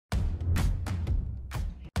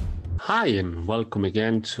Hi and welcome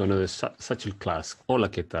again to another Satchel class. Hola,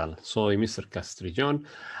 ¿qué tal? Soy Mr. Castrillón,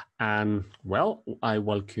 and well, I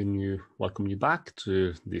welcome you back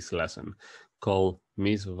to this lesson called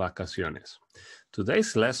Mis Vacaciones.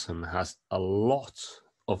 Today's lesson has a lot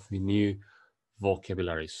of new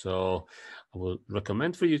vocabulary, so I will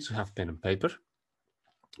recommend for you to have pen and paper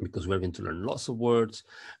because we're going to learn lots of words.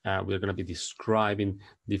 We're going to be describing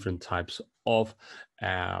different types of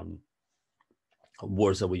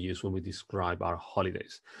words that we use when we describe our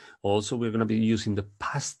holidays. Also, we're going to be using the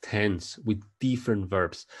past tense with different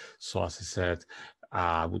verbs. So as I said,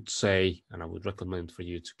 I would say, and I would recommend for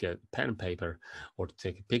you to get pen and paper or to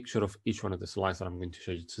take a picture of each one of the slides that I'm going to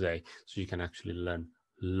show you today so you can actually learn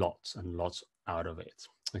lots and lots out of it.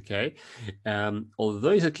 Okay,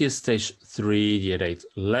 although it's a Key Stage 3 Year 8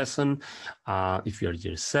 lesson, if you're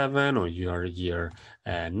Year 7 or you are Year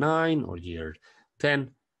 9 or Year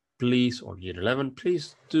 10, please, or Year 11,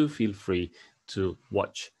 please do feel free to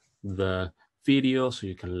watch the video so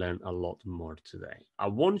you can learn a lot more today. I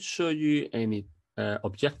won't show you any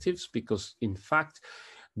objectives because in fact,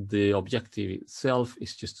 the objective itself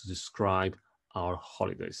is just to describe our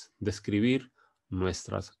holidays, describir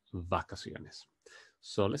nuestras vacaciones.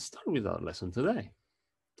 So let's start with our lesson today.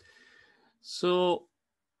 So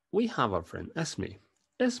we have our friend Esme.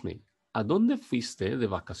 Esme, ¿a dónde fuiste de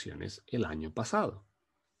vacaciones el año pasado?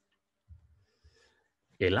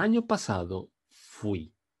 El año pasado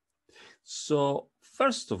fui. So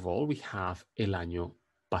first of all, we have el año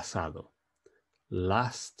pasado,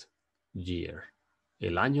 last year,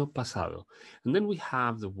 el año pasado. And then we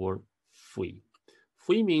have the word fui.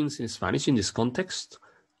 Fui means in Spanish, in this context,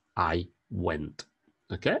 I went.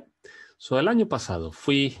 Okay? So el año pasado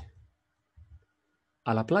fui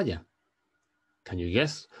a la playa. Can you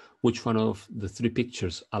guess which one of the three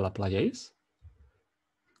pictures a la playa is?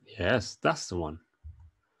 Yes, that's the one.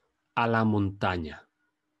 A la montaña.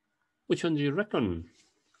 Which one do you reckon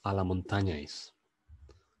a la montaña is?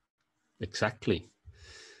 Exactly.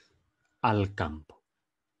 Al campo.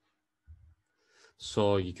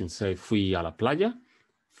 So you can say fui a la playa,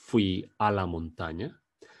 fui a la montaña,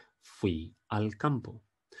 fui al campo.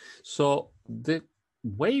 So the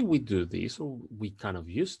way we do this, or we kind of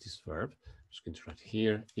use this verb, I'm just going to write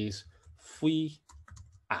here, is fui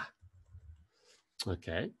a.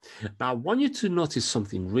 Okay. Now I want you to notice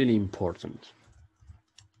something really important.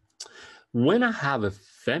 When I have a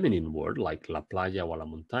feminine word like la playa or la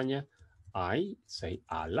montaña, I say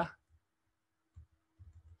a la,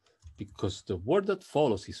 because the word that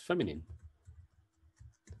follows is feminine.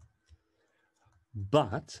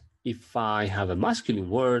 But if I have a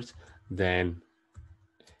masculine word, then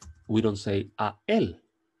we don't say a él,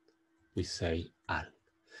 we say al.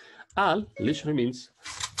 Al literally means,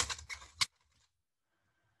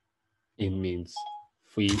 it means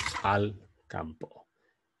fui al campo.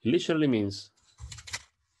 It literally means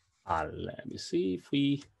al. Let me see,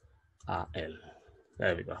 fui a él.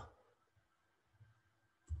 There we go.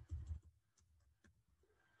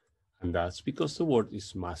 And that's because the word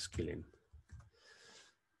is masculine.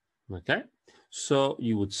 Okay, so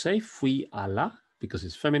you would say fui a la because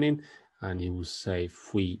it's feminine, and you would say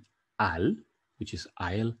fui al, which is a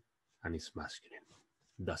él, and it's masculine.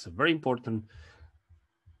 That's a very important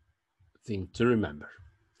thing to remember.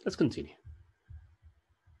 Let's continue.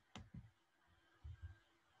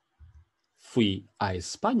 Fui a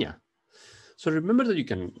España. So remember that you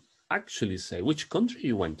can actually say which country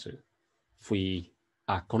you went to. Fui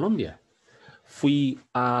a Colombia. Fui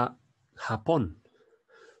a Japón.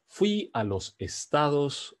 Fui a los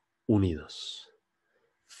Estados Unidos.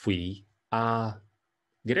 Fui a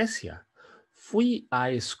Grecia. Fui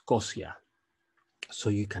a Escocia. So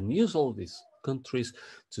you can use all these countries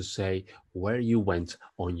to say where you went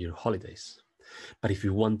on your holidays. But if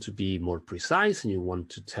you want to be more precise and you want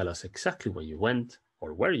to tell us exactly where you went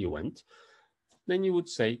or where you went, then you would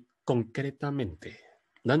say concretamente.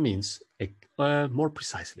 That means more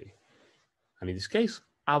precisely. And in this case,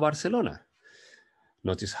 a Barcelona.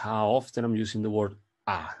 Notice how often I'm using the word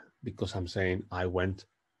a, because I'm saying I went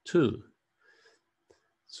to.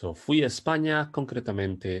 So fui a España,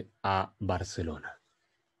 concretamente a Barcelona.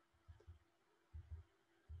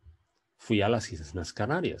 Fui a las Islas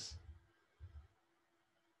Canarias.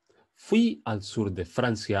 Fui al sur de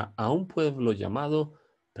Francia a un pueblo llamado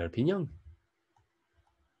Perpignan.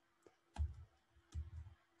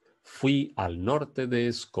 Fui al norte de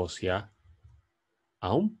Escocia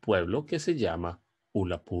a un pueblo que se llama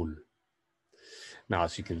Ullapool. Now,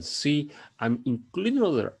 as you can see, I'm including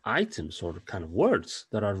other items or kind of words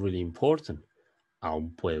that are really important. A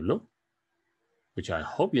un pueblo, which I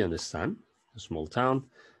hope you understand, a small town,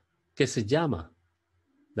 que se llama.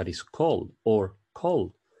 that is cold or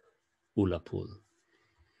cold hula pool.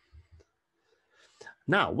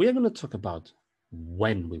 Now, we are going to talk about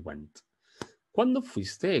when we went. ¿Cuándo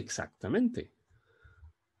fuiste exactamente?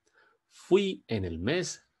 Fui en el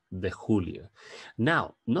mes de julio.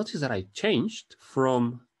 Now, notice that I changed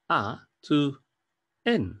from a to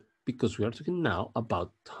en because we are talking now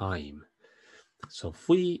about time. So,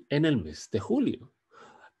 fui en el mes de julio.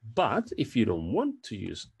 But if you don't want to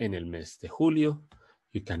use en el mes de julio,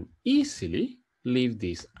 you can easily leave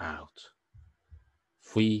this out.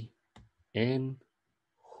 Fui en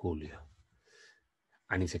julio.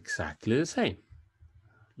 And it's exactly the same.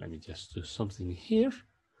 Let me just do something here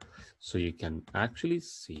so you can actually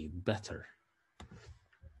see it better.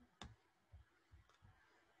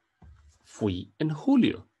 Fui en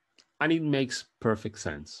julio. And it makes perfect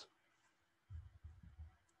sense.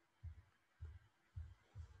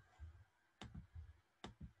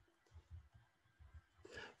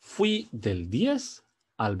 Fui del 10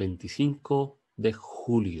 al 25 de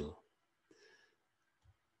julio.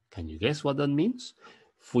 Can you guess what that means?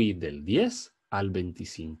 Fui del 10 al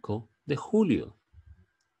 25 de julio.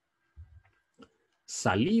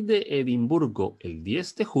 Salí de Edimburgo el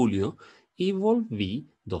 10 de julio y volví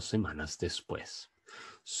 2 semanas después.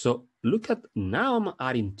 So look at, now I'm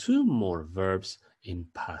adding 2 more verbs in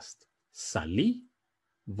past. Salí,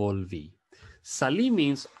 volví. Salí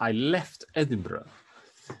means I left Edinburgh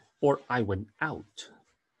or I went out.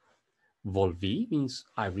 Volví means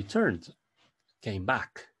I returned, came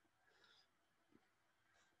back.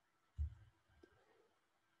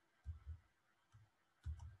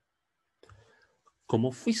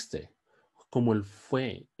 ¿Cómo fuiste? ¿Cómo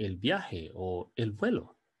fue el viaje o el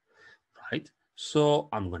vuelo? Right? So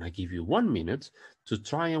I'm going to give you 1 minute to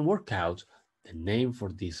try and work out the name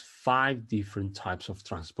for these 5 different types of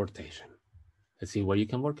transportation. Let's see where you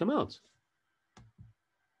can work them out.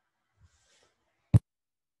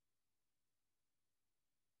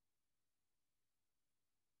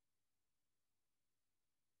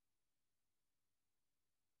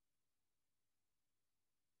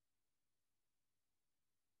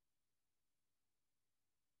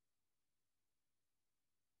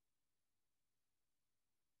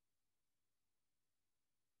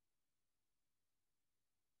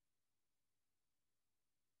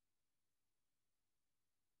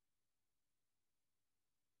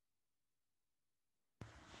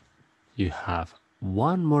 You have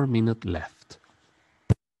 1 more minute left.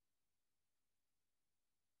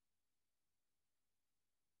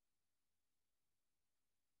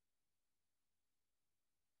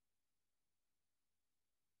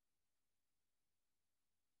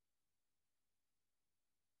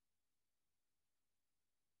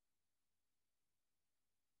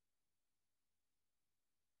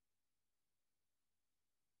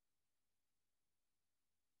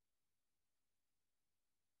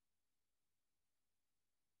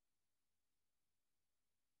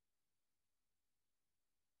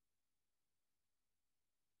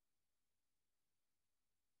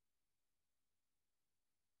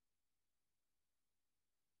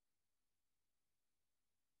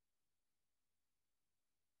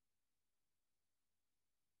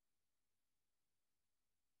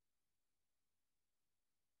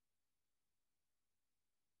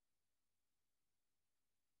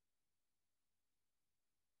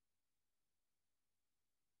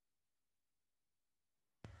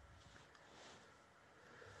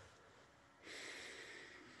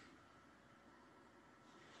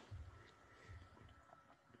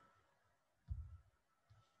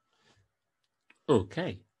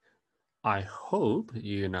 Okay, I hope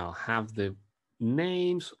you now have the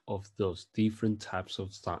names of those different types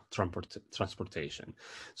of transportation.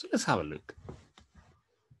 So let's have a look.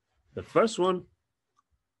 The first one,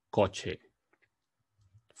 coche.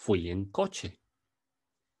 Fui en coche.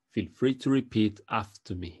 Feel free to repeat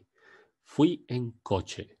after me. Fui en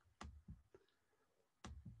coche.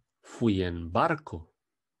 Fui en barco.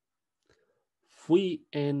 Fui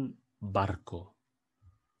en barco.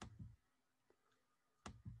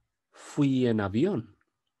 Fui en avión.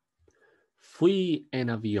 Fui en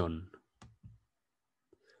avión.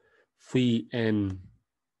 Fui en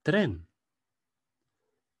tren.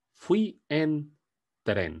 Fui en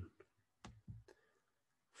tren.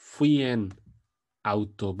 Fui en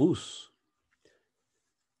autobús.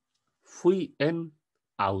 Fui en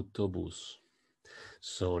autobús.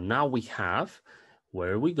 So now we have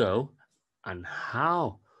where we go and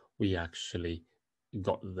how we actually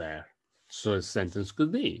got there. So a sentence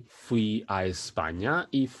could be, fui a España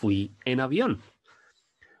y fui en avión.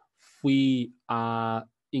 Fui a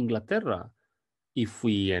Inglaterra y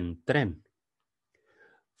fui en tren.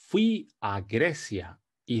 Fui a Grecia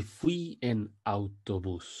y fui en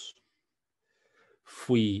autobús.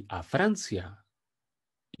 Fui a Francia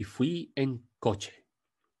y fui en coche.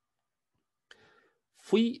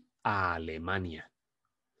 Fui a Alemania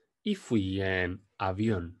y fui en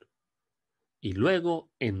avión y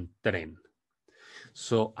luego en tren.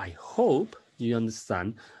 So I hope you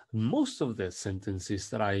understand most of the sentences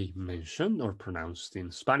that I mentioned or pronounced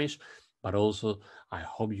in Spanish, but also I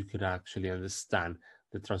hope you could actually understand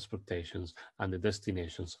the transportations and the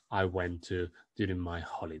destinations I went to during my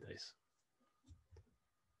holidays.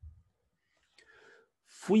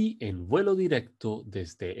 Fui en vuelo directo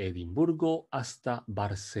desde Edimburgo hasta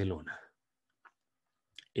Barcelona.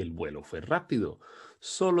 El vuelo fue rápido,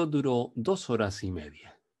 solo duró 2 horas y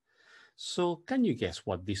media. So can you guess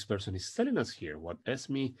what this person is telling us here? What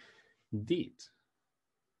Esme did?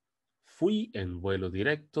 Fui en vuelo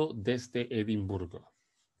directo desde Edimburgo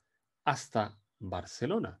hasta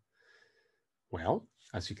Barcelona. Well,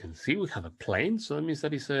 as you can see, we have a plane, so that means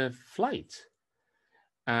that it's a flight.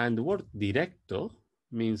 And the word directo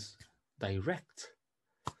means direct.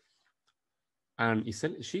 And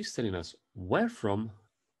she's telling us where from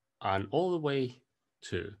and all the way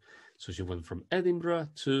to. So she went from Edinburgh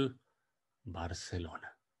to Barcelona.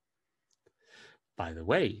 By the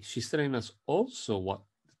way, she's telling us also what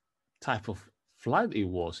type of flight it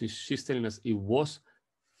was. She's telling us it was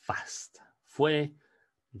fast. Fue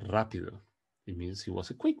rápido. It means it was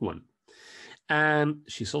a quick one. And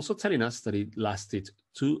she's also telling us that it lasted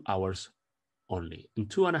 2 hours only. In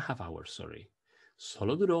 2.5 hours, sorry.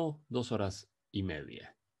 Solo duró 2 horas y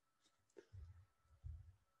media.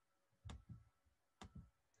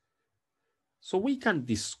 So we can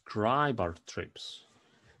describe our trips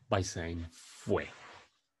by saying fue.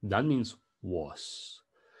 That means was.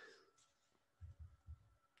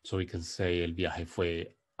 So we can say el viaje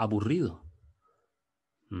fue aburrido.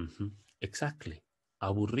 Exactly,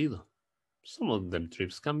 aburrido. Some of them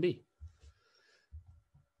trips can be.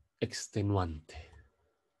 Extenuante.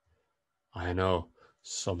 I know,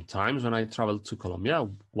 sometimes when I travel to Colombia,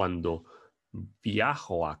 cuando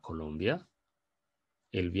viajo a Colombia,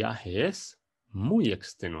 el viaje es muy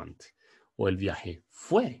extenuante. O el viaje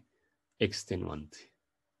fue extenuante.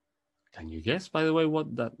 Can you guess, by the way,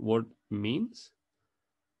 what that word means?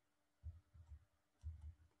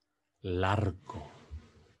 Largo.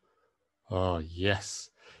 Oh, yes.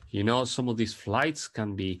 You know, some of these flights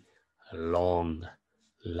can be long,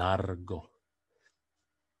 largo.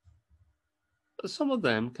 Some of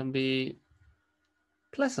them can be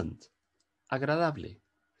pleasant, agradable.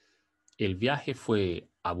 El viaje fue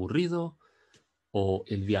aburrido, o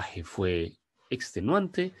el viaje fue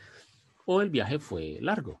extenuante, o el viaje fue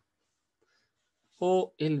largo,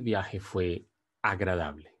 o el viaje fue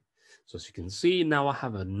agradable. So as you can see, now I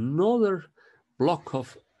have another block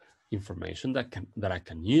of information that I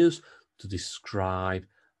can use to describe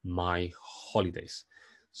my holidays.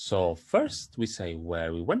 So first we say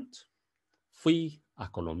where we went. Fui a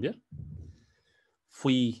Colombia.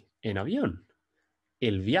 Fui en avión.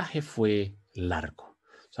 El viaje fue largo.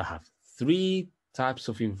 So I have 3 types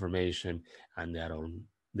of information, and they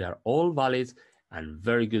are all valid and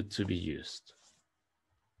very good to be used.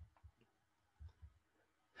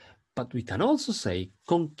 But we can also say,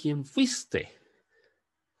 ¿con quién fuiste?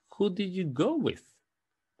 Who did you go with?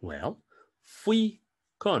 Well, fui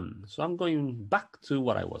con. So I'm going back to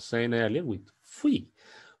what I was saying earlier with fui.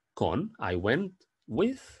 Con, I went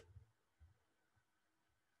with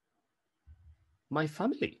my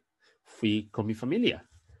family. Fui con mi familia.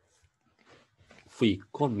 Fui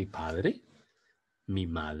con mi padre, mi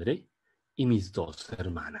madre y mis 2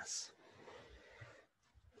 hermanas.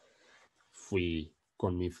 Fui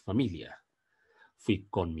con mi familia. Fui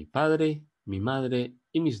con mi padre, mi madre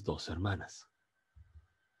y mis 2 hermanas.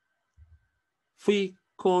 Fui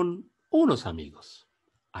con unos amigos.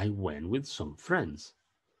 I went with some friends.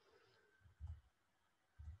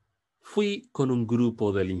 Fui con un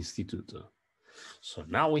grupo del instituto. So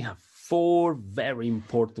now we have 4 very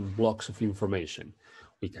important blocks of information.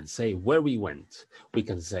 We can say where we went. We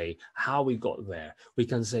can say how we got there. We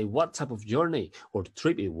can say what type of journey or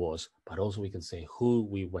trip it was, but also we can say who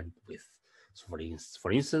we went with. So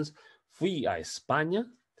for instance, fui a España,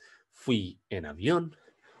 fui en avión,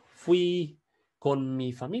 fui con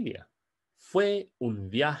mi familia. Fue un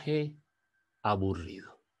viaje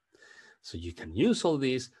aburrido. So you can use all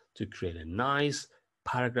this to create a nice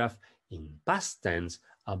paragraph in past tense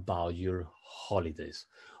about your holidays.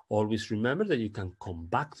 Always remember that you can come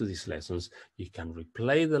back to these lessons. You can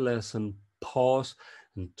replay the lesson, pause,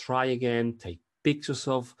 and try again. Take pictures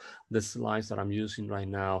of the slides that I'm using right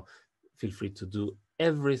now. Feel free to do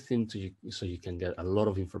everything to you so you can get a lot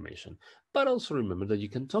of information. But also remember that you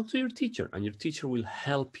can talk to your teacher, and your teacher will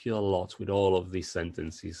help you a lot with all of these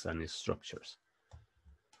sentences and structures.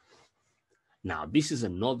 Now, this is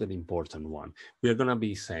another important one. We're going to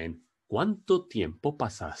be saying, ¿Cuánto tiempo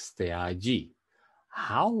pasaste allí?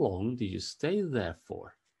 How long did you stay there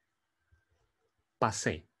for?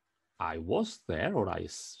 Pasé. I was there, or I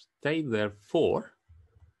stayed there for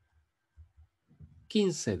 15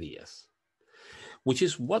 días, which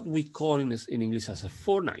is what we call in English as a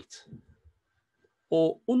fortnight.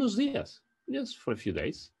 O unos días, just for a few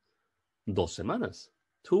days. 2 semanas,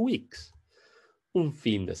 2 weeks. Un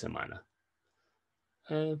fin de semana.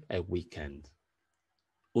 A weekend.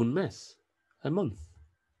 Un mes, a month.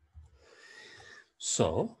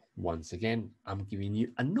 So, once again, I'm giving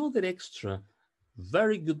you another extra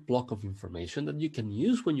very good block of information that you can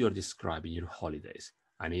use when you're describing your holidays,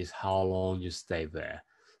 and is how long you stay there.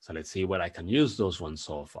 So let's see where I can use those ones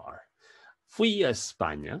so far. Fui a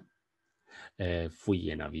España,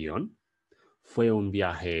 fui en avión, fue un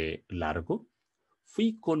viaje largo,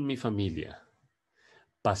 fui con mi familia,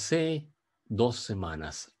 pasé 2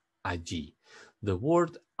 semanas allí. The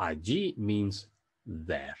word allí means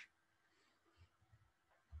there.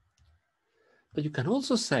 But you can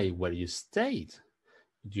also say where you stayed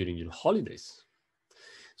during your holidays.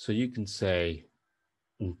 So you can say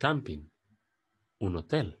un camping, un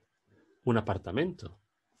hotel, un apartamento,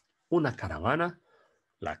 una caravana,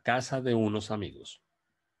 la casa de unos amigos.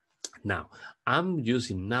 Now, I'm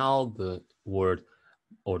using now the word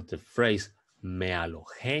or the phrase me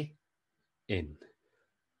alojé en.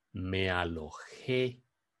 Me alojé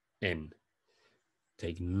en.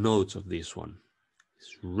 Take note of this one.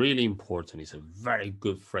 It's really important. It's a very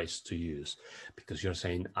good phrase to use because you're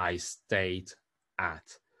saying I stayed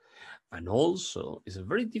at. And also, it's a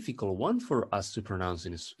very difficult one for us to pronounce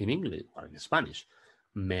in English or in Spanish.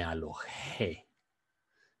 Me alojé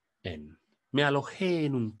en. Me alojé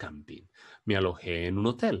en un camping. Me alojé en un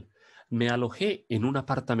hotel. Me alojé en un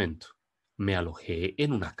apartamento. Me alojé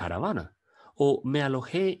en una caravana. O me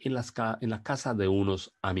alojé en la casa de unos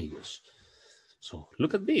amigos. So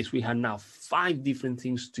look at this. We have now 5 different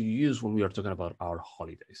things to use when we are talking about our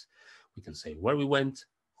holidays. We can say where we went,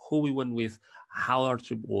 who we went with, how our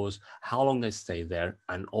trip was, how long I stayed there,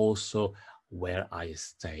 and also where I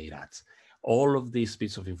stayed at. All of these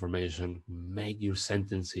bits of information make your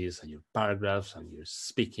sentences and your paragraphs and your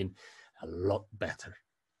speaking a lot better.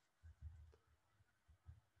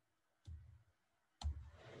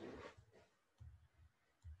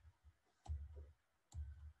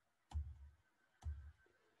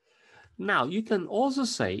 Now, you can also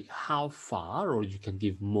say how far, or you can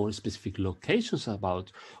give more specific locations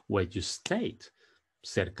about where you stayed.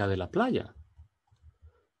 Cerca de la playa.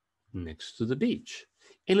 Next to the beach.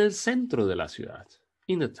 En el centro de la ciudad.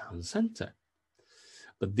 In the town center.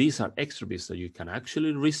 But these are extra bits that you can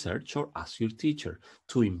actually research or ask your teacher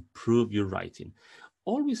to improve your writing.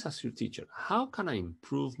 Always ask your teacher, how can I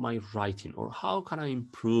improve my writing, or how can I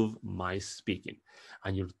improve my speaking?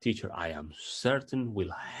 And your teacher, I am certain, will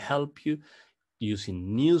help you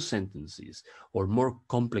using new sentences or more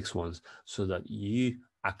complex ones so that you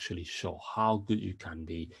actually show how good you can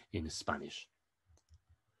be in Spanish.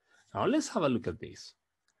 Now let's have a look at this.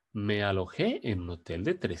 Me alojé en un hotel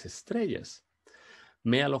de 3 estrellas.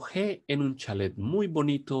 Me alojé en un chalet muy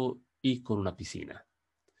bonito y con una piscina.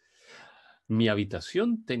 Mi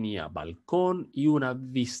habitación tenía balcón y una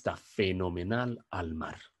vista fenomenal al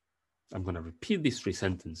mar. I'm going to repeat these 3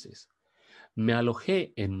 sentences. Me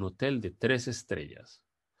alojé en un hotel de 3 estrellas.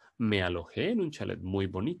 Me alojé en un chalet muy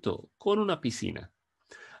bonito con una piscina.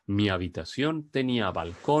 Mi habitación tenía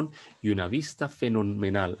balcón y una vista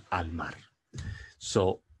fenomenal al mar.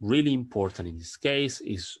 So, really important in this case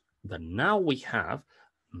is that now we have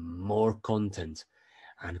more content,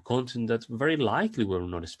 and content that very likely we're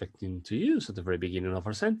not expecting to use at the very beginning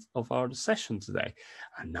of our session today.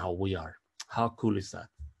 And now we are. How cool is that?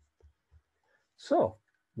 So,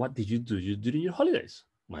 what did you do during your holidays?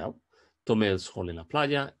 Well, tomé el sol en la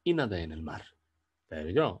playa y nadé en el mar. There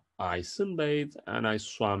you go. I sunbathed and I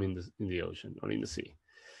swam in the ocean or in the sea.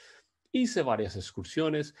 Hice varias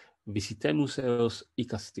excursiones, visité museos y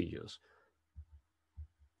castillos.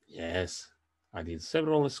 Yes, I did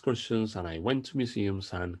several excursions and I went to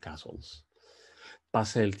museums and castles.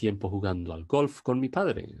 Pasé el tiempo jugando al golf con mi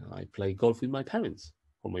padre. I played golf with my parents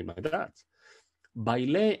or with my dad.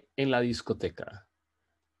 Bailé en la discoteca.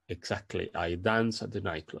 Exactly, I danced at the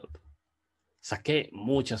nightclub. Saqué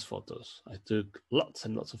muchas fotos. I took lots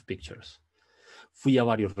and lots of pictures. Fui a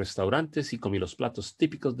varios restaurantes y comí los platos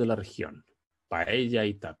típicos de la región. Paella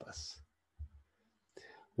y tapas.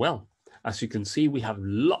 Well, As you can see, we have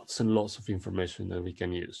lots and lots of information that we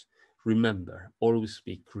can use. Remember, always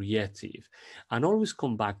be creative and always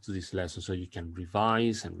come back to this lesson so you can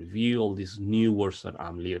revise and review all these new words that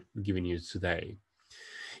I'm giving you today.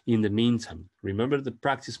 In the meantime, remember that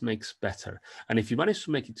practice makes better. And if you manage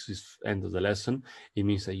to make it to this end of the lesson, it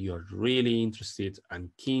means that you are really interested and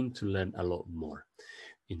keen to learn a lot more.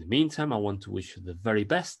 In the meantime, I want to wish you the very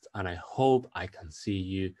best and I hope I can see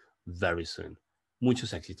you very soon.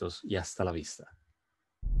 Muchos éxitos y hasta la vista.